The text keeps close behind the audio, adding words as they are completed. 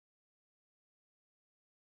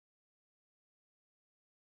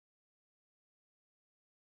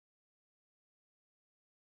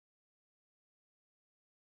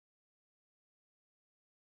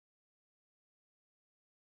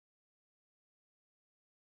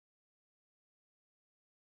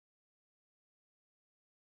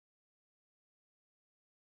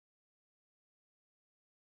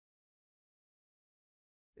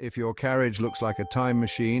If your carriage looks like a time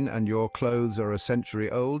machine and your clothes are a century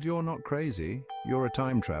old, you're not crazy. You're a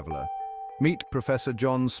time traveler. Meet Professor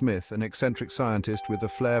John Smith, an eccentric scientist with a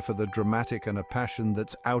flair for the dramatic and a passion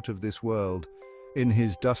that's out of this world. In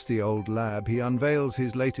his dusty old lab, he unveils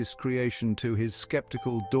his latest creation to his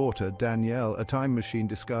skeptical daughter, Danielle, a time machine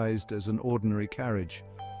disguised as an ordinary carriage.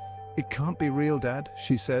 "It can't be real, Dad,"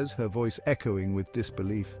 she says, her voice echoing with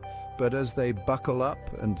disbelief. But as they buckle up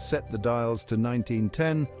and set the dials to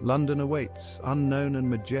 1910, London awaits, unknown and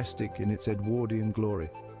majestic in its Edwardian glory.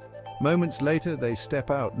 Moments later, they step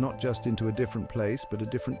out, not just into a different place, but a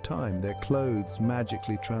different time, their clothes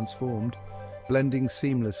magically transformed, blending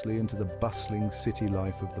seamlessly into the bustling city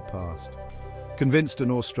life of the past. Convinced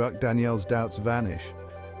and awestruck, Danielle's doubts vanish.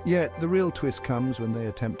 Yet, the real twist comes when they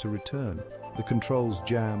attempt to return. The controls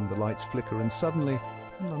jam, the lights flicker, and suddenly,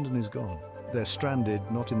 London is gone. They're stranded,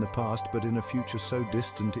 not in the past, but in a future so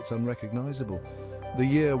distant it's unrecognizable. The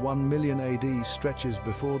year 1 million AD stretches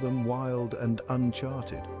before them, wild and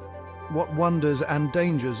uncharted. What wonders and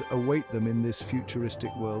dangers await them in this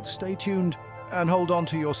futuristic world? Stay tuned and hold on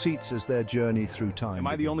to your seats as their journey through time. Am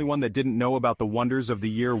I the only one that didn't know about the wonders of the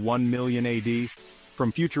year 1 million AD?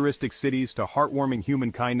 From futuristic cities to heartwarming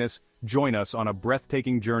human kindness, join us on a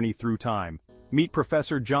breathtaking journey through time. Meet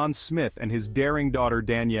Professor John Smith and his daring daughter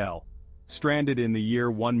Danielle. Stranded in the year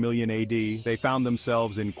 1 million AD, they found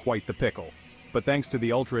themselves in quite the pickle. But thanks to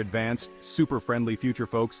the ultra-advanced, super-friendly future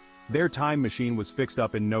folks, their time machine was fixed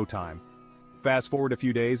up in no time. Fast forward a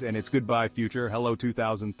few days and it's goodbye future, hello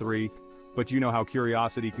 2003. But you know how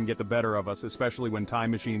curiosity can get the better of us, especially when time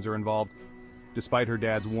machines are involved. Despite her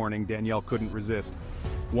dad's warning, Danielle couldn't resist.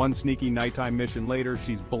 One sneaky nighttime mission later,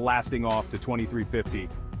 she's blasting off to 2350.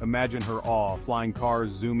 Imagine her awe, flying cars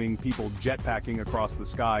zooming, people jetpacking across the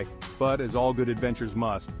sky. But as all good adventures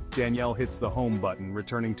must, Danielle hits the home button,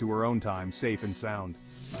 returning to her own time, safe and sound.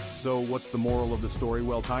 So what's the moral of the story?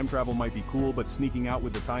 Well, time travel might be cool, but sneaking out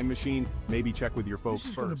with the time machine, maybe check with your folks This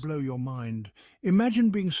is first. going to blow your mind. Imagine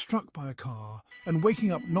being struck by a car and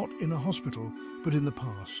waking up not in a hospital, but in the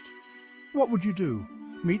past. What would you do?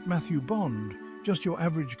 Meet Matthew Bond, just your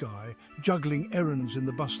average guy, juggling errands in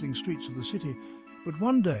the bustling streets of the city. But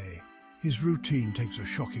one day, his routine takes a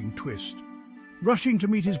shocking twist. Rushing to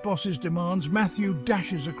meet his boss's demands, Matthew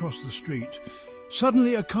dashes across the street.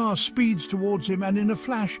 Suddenly, a car speeds towards him, and in a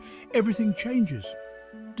flash, everything changes.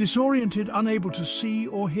 Disoriented, unable to see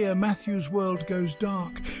or hear, Matthew's world goes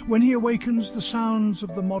dark. When he awakens, the sounds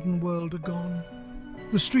of the modern world are gone.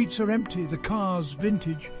 The streets are empty, the cars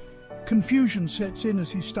vintage. Confusion sets in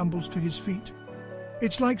as he stumbles to his feet.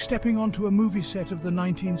 It's like stepping onto a movie set of the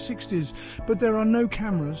 1960s, but there are no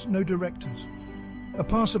cameras, no directors. A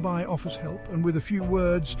passerby offers help, and with a few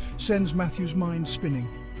words, sends Matthew's mind spinning.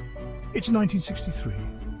 It's 1963.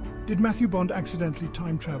 Did Matthew Bond accidentally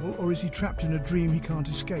time travel, or is he trapped in a dream he can't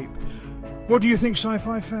escape? What do you think,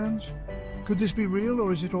 sci-fi fans? Could this be real,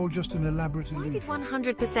 or is it all just an elaborate Why illusion? did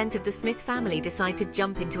 100% of the Smith family decide to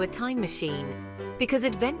jump into a time machine? Because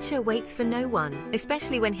adventure waits for no one,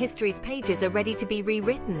 especially when history's pages are ready to be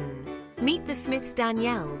rewritten. Meet the Smiths'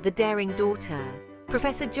 Danielle, the daring daughter,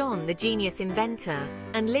 Professor John, the genius inventor,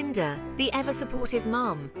 and Linda, the ever-supportive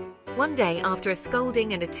mum. One day, after a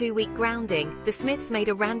scolding and a 2-week grounding, the Smiths made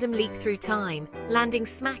a random leap through time, landing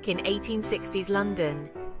smack in 1860s London.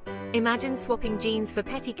 Imagine swapping jeans for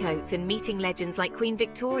petticoats and meeting legends like Queen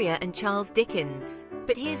Victoria and Charles Dickens.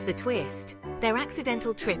 But here's the twist. Their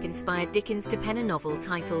accidental trip inspired Dickens to pen a novel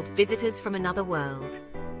titled Visitors from Another World.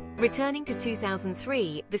 Returning to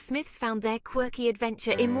 2003, the Smiths found their quirky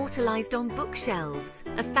adventure immortalized on bookshelves,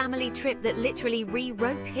 a family trip that literally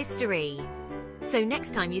rewrote history. So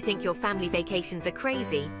next time you think your family vacations are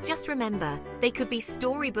crazy, just remember, they could be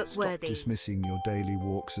storybook worthy. Stop dismissing your daily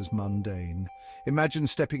walks as mundane. Imagine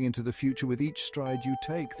stepping into the future with each stride you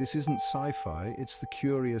take. This isn't sci-fi, it's the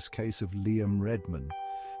curious case of Liam Redman.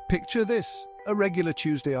 Picture this. A regular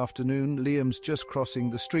Tuesday afternoon, Liam's just crossing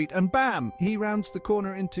the street, and bam! He rounds the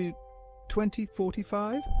corner into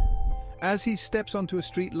 2045? As he steps onto a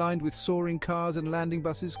street lined with soaring cars and landing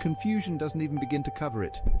buses, confusion doesn't even begin to cover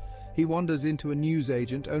it. He wanders into a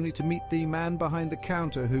newsagent only to meet the man behind the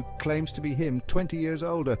counter who claims to be him, 20 years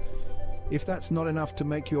older. If that's not enough to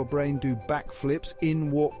make your brain do backflips,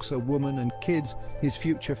 in walks a woman and kids, his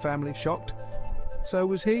future family, shocked. So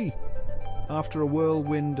was he. After a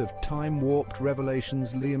whirlwind of time-warped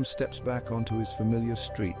revelations, Liam steps back onto his familiar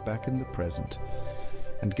street, back in the present.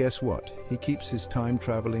 And guess what? He keeps his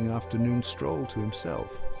time-traveling afternoon stroll to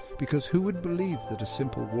himself. Because who would believe that a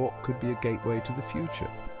simple walk could be a gateway to the future?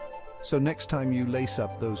 So next time you lace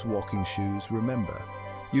up those walking shoes, remember,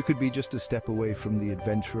 You could be just a step away from the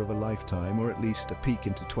adventure of a lifetime, or at least a peek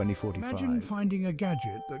into 2045. Imagine finding a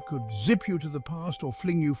gadget that could zip you to the past or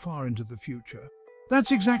fling you far into the future.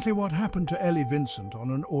 That's exactly what happened to Ellie Vincent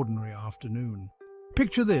on an ordinary afternoon.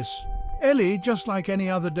 Picture this. Ellie, just like any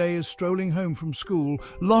other day, is strolling home from school,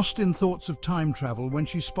 lost in thoughts of time travel when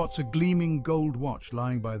she spots a gleaming gold watch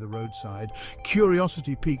lying by the roadside.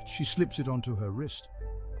 Curiosity piqued, she slips it onto her wrist.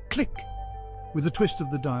 Click! With a twist of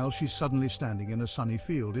the dial, she's suddenly standing in a sunny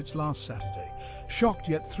field. It's last Saturday. Shocked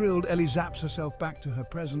yet thrilled, Ellie zaps herself back to her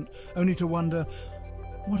present, only to wonder,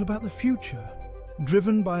 what about the future?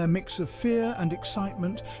 Driven by a mix of fear and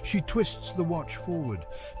excitement, she twists the watch forward.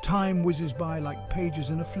 Time whizzes by like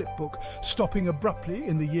pages in a flipbook, stopping abruptly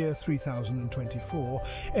in the year 3024.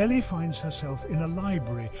 Ellie finds herself in a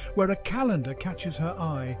library where a calendar catches her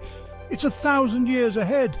eye. It's 1,000 years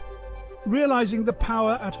ahead. Realizing the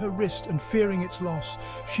power at her wrist and fearing its loss,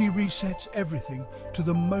 she resets everything to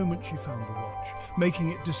the moment she found the watch, making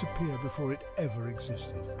it disappear before it ever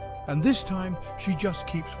existed. And this time, she just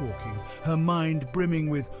keeps walking, her mind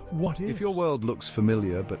brimming with what if. If your world looks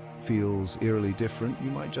familiar but feels eerily different,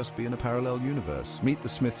 you might just be in a parallel universe. Meet the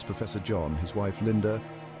Smiths' Professor John, his wife Linda,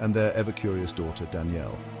 and their ever-curious daughter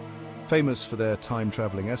Danielle. Famous for their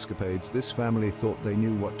time-traveling escapades, this family thought they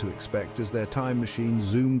knew what to expect as their time machine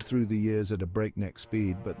zoomed through the years at a breakneck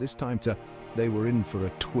speed, but this time they were in for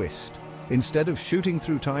a twist. Instead of shooting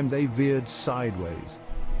through time, they veered sideways.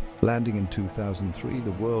 Landing in 2003,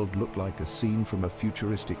 the world looked like a scene from a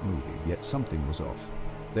futuristic movie, yet something was off.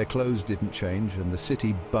 Their clothes didn't change, and the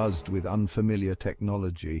city buzzed with unfamiliar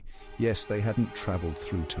technology. Yes, they hadn't traveled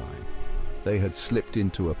through time. They had slipped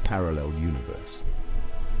into a parallel universe.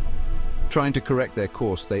 Trying to correct their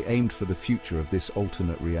course, they aimed for the future of this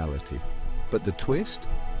alternate reality. But the twist?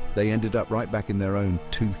 They ended up right back in their own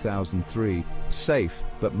 2003, safe,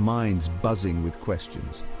 but minds buzzing with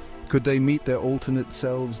questions. Could they meet their alternate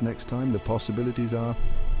selves next time? The possibilities are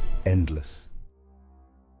endless.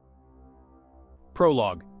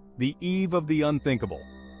 Prologue: The Eve of the Unthinkable.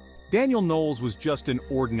 Daniel Knowles was just an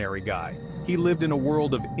ordinary guy. He lived in a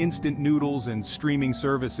world of instant noodles and streaming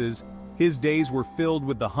services. His days were filled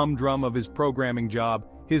with the humdrum of his programming job.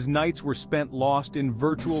 His nights were spent lost in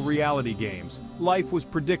virtual reality games. Life was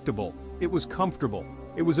predictable. It was comfortable.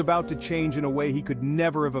 It was about to change in a way he could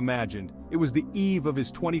never have imagined. It was the eve of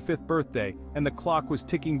his 25th birthday, and the clock was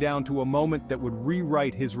ticking down to a moment that would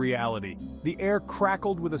rewrite his reality. The air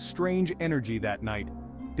crackled with a strange energy that night.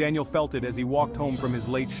 Daniel felt it as he walked home from his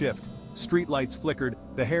late shift. Streetlights flickered,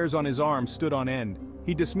 the hairs on his arms stood on end.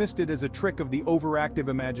 He dismissed it as a trick of the overactive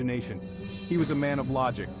imagination. He was a man of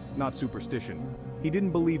logic, not superstition. He didn't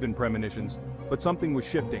believe in premonitions, but something was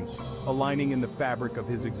shifting, aligning in the fabric of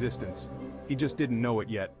his existence. He just didn't know it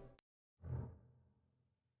yet.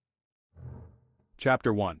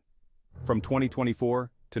 Chapter 1. From 2024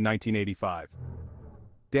 to 1985.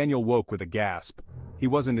 Daniel woke with a gasp. He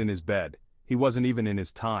wasn't in his bed. He wasn't even in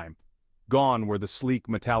his time. Gone were the sleek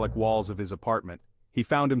metallic walls of his apartment. He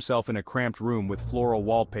found himself in a cramped room with floral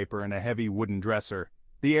wallpaper and a heavy wooden dresser.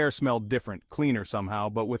 The air smelled different, cleaner somehow,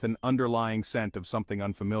 but with an underlying scent of something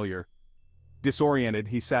unfamiliar. Disoriented,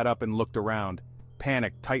 he sat up and looked around.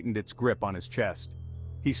 Panic tightened its grip on his chest.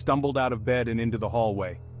 He stumbled out of bed and into the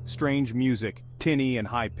hallway. Strange music, tinny and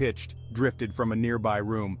high-pitched, drifted from a nearby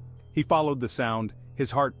room. He followed the sound,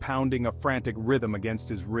 his heart pounding a frantic rhythm against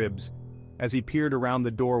his ribs. As he peered around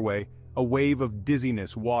the doorway, a wave of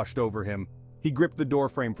dizziness washed over him. He gripped the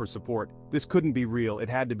doorframe for support. This couldn't be real, it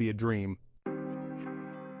had to be a dream.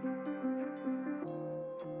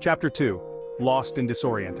 Chapter 2. Lost and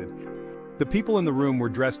Disoriented. The people in the room were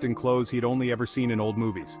dressed in clothes he'd only ever seen in old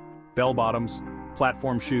movies. Bell-bottoms,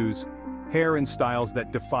 platform shoes, hair in styles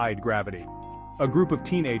that defied gravity. A group of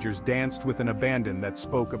teenagers danced with an abandon that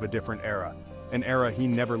spoke of a different era, an era he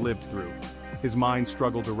never lived through. His mind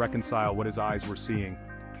struggled to reconcile what his eyes were seeing.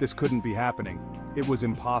 This couldn't be happening. It was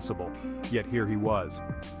impossible, yet here he was.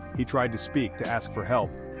 He tried to speak, to ask for help,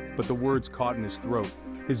 but the words caught in his throat.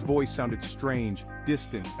 His voice sounded strange,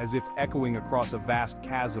 distant, as if echoing across a vast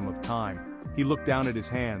chasm of time. He looked down at his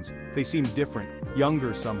hands. They seemed different,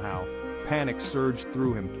 younger somehow. Panic surged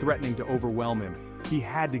through him, threatening to overwhelm him. He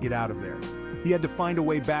had to get out of there. He had to find a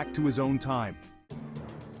way back to his own time.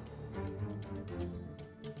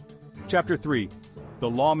 Chapter 3. The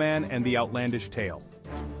Lawman and the Outlandish Tale.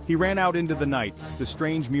 He ran out into the night, the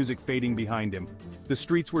strange music fading behind him. The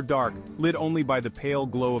streets were dark, lit only by the pale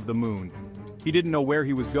glow of the moon. He didn't know where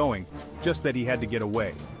he was going, just that he had to get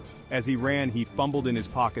away. As he ran, he fumbled in his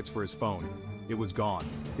pockets for his phone. It was gone.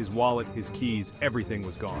 His wallet, his keys, everything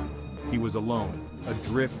was gone. He was alone,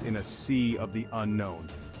 adrift in a sea of the unknown.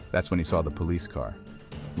 That's when he saw the police car.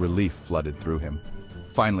 Relief flooded through him.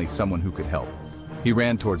 Finally, someone who could help. He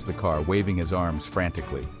ran towards the car, waving his arms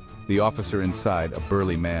frantically. The officer inside, a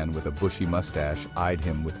burly man with a bushy mustache, eyed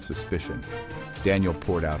him with suspicion. Daniel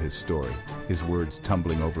poured out his story, his words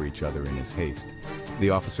tumbling over each other in his haste. The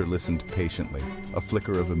officer listened patiently, a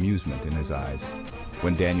flicker of amusement in his eyes.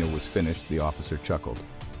 When Daniel was finished, the officer chuckled.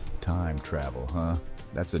 Time travel, huh?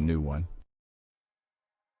 That's a new one.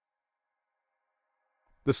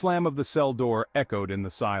 The slam of the cell door echoed in the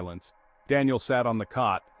silence. Daniel sat on the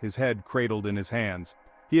cot, his head cradled in his hands.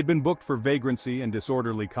 He had been booked for vagrancy and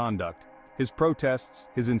disorderly conduct. His protests,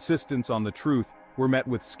 his insistence on the truth, were met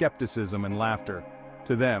with skepticism and laughter.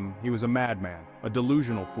 To them, he was a madman, a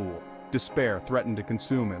delusional fool. Despair threatened to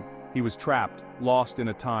consume him. He was trapped, lost in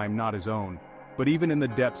a time not his own. But even in the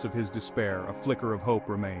depths of his despair, a flicker of hope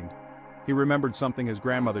remained. He remembered something his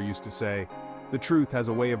grandmother used to say, "The truth has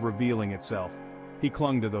a way of revealing itself." He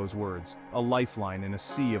clung to those words, a lifeline in a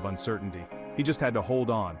sea of uncertainty. He just had to hold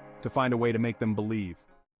on, to find a way to make them believe.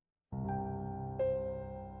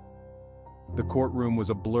 The courtroom was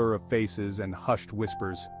a blur of faces and hushed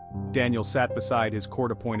whispers. Daniel sat beside his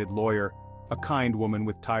court-appointed lawyer, a kind woman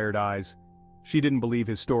with tired eyes. She didn't believe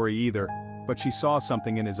his story either, but she saw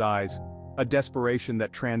something in his eyes, a desperation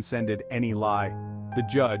that transcended any lie. The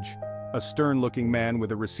judge, a stern-looking man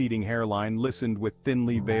with a receding hairline, listened with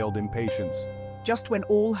thinly veiled impatience. Just when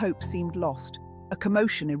all hope seemed lost, a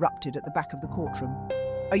commotion erupted at the back of the courtroom.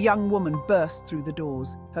 A young woman burst through the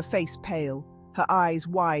doors, her face pale, her eyes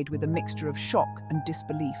wide with a mixture of shock and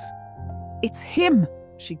disbelief. "It's him!"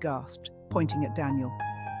 she gasped, pointing at Daniel.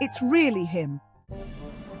 "It's really him!"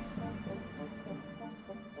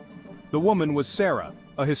 The woman was Sarah,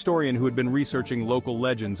 a historian who had been researching local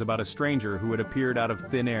legends about a stranger who had appeared out of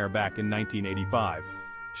thin air back in 1985.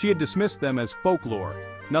 She had dismissed them as folklore,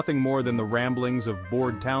 nothing more than the ramblings of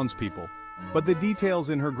bored townspeople. But the details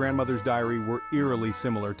in her grandmother's diary were eerily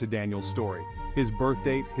similar to Daniel's story. His birth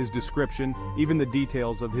date, his description, even the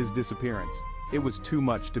details of his disappearance. It was too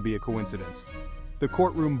much to be a coincidence. The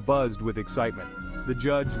courtroom buzzed with excitement. The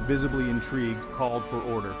judge, visibly intrigued, called for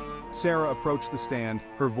order. Sarah approached the stand,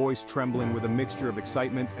 her voice trembling with a mixture of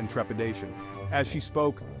excitement and trepidation. As she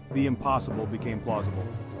spoke, the impossible became plausible.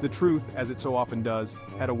 The truth, as it so often does,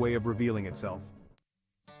 had a way of revealing itself.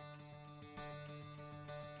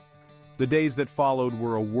 The days that followed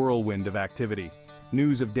were a whirlwind of activity.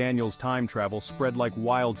 News of Daniel's time travel spread like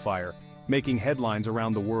wildfire, making headlines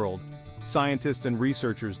around the world. Scientists and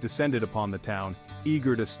researchers descended upon the town,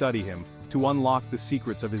 eager to study him, to unlock the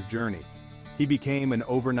secrets of his journey. He became an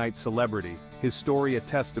overnight celebrity, his story a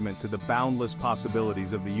testament to the boundless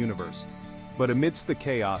possibilities of the universe. But amidst the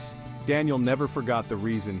chaos, Daniel never forgot the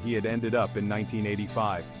reason he had ended up in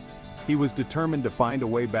 1985. He was determined to find a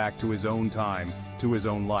way back to his own time, to his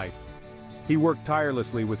own life. He worked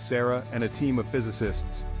tirelessly with Sarah and a team of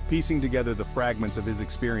physicists, piecing together the fragments of his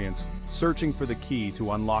experience, searching for the key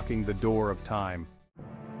to unlocking the door of time.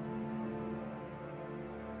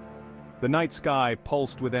 The night sky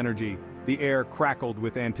pulsed with energy, the air crackled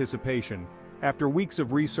with anticipation. After weeks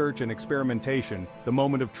of research and experimentation, the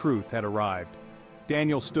moment of truth had arrived.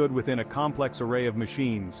 Daniel stood within a complex array of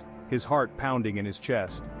machines, his heart pounding in his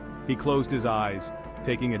chest. He closed his eyes,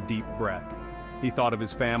 taking a deep breath. He thought of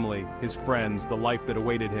his family, his friends, the life that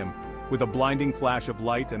awaited him. With a blinding flash of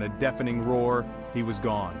light and a deafening roar, he was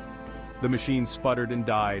gone. The machine sputtered and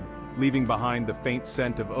died, leaving behind the faint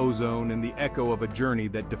scent of ozone and the echo of a journey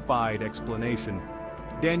that defied explanation.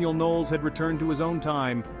 Daniel Knowles had returned to his own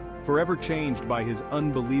time, forever changed by his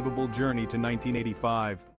unbelievable journey to 1985.